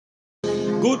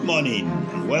Good morning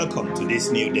and welcome to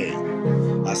this new day.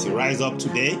 As you rise up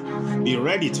today, be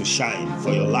ready to shine,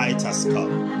 for your light has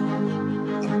come.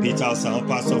 I'm Peter Osano,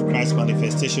 pastor of Christ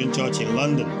Manifestation Church in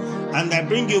London, and I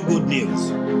bring you good news,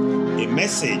 a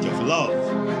message of love,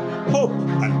 hope,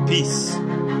 and peace.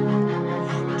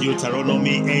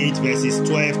 Deuteronomy 8 verses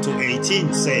 12 to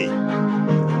 18 say,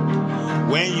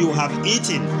 "When you have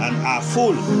eaten and are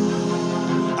full,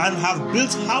 and have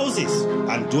built houses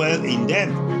and dwell in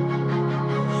them,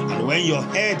 and when your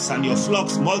herds and your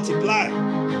flocks multiply,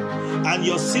 and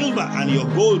your silver and your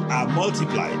gold are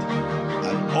multiplied,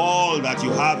 and all that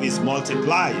you have is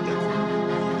multiplied,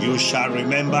 you shall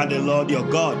remember the Lord your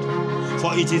God,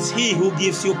 for it is He who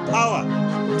gives you power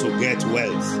to get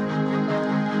wealth."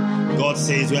 God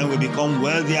says when we become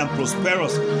wealthy and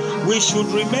prosperous, we should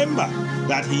remember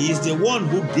that He is the one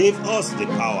who gave us the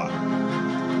power.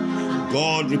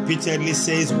 God repeatedly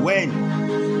says when.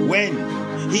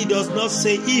 He does not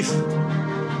say if.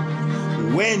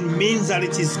 When means that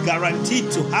it is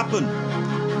guaranteed to happen.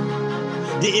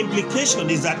 The implication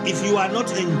is that if you are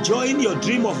not enjoying your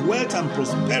dream of wealth and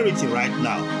prosperity right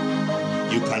now,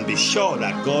 you can be sure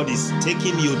that God is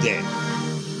taking you there.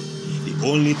 The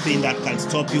only thing that can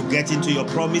stop you getting to your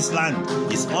promised land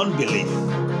is unbelief.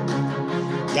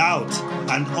 Doubt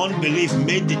and unbelief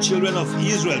made the children of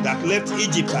Israel that left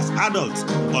Egypt as adults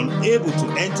unable to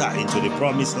enter into the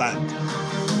promised land.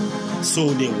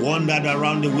 So they wandered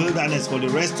around the wilderness for the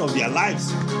rest of their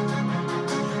lives.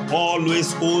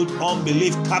 Always hold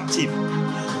unbelief captive.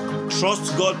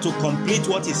 Trust God to complete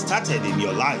what He started in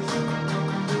your life.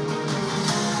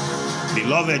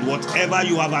 Beloved, whatever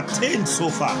you have attained so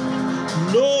far,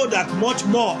 know that much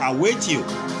more awaits you.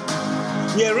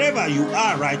 Wherever you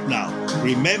are right now,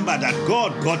 remember that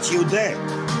God got you there.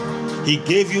 He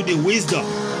gave you the wisdom,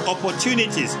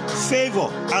 opportunities, favor,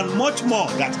 and much more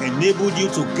that enabled you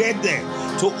to get there,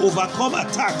 to overcome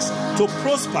attacks, to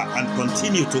prosper and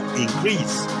continue to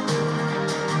increase.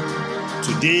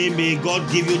 Today, may God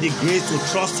give you the grace to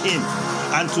trust Him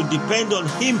and to depend on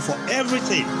Him for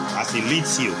everything as He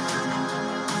leads you.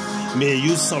 May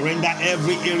you surrender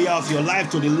every area of your life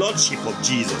to the Lordship of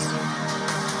Jesus.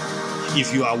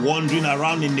 If you are wandering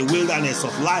around in the wilderness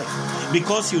of life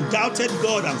because you doubted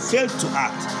God and failed to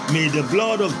act, may the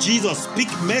blood of Jesus speak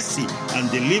mercy and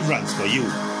deliverance for you.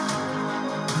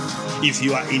 If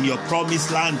you are in your promised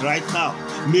land right now,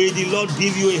 may the Lord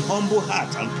give you a humble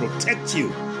heart and protect you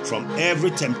from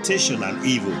every temptation and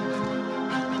evil.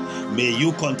 May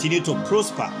you continue to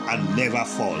prosper and never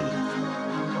fall.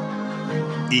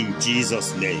 In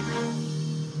Jesus' name.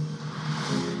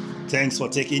 Thanks for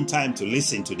taking time to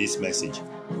listen to this message.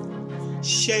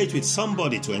 Share it with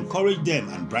somebody to encourage them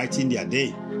and brighten their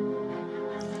day.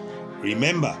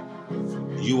 Remember,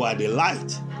 you are the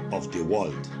light of the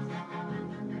world.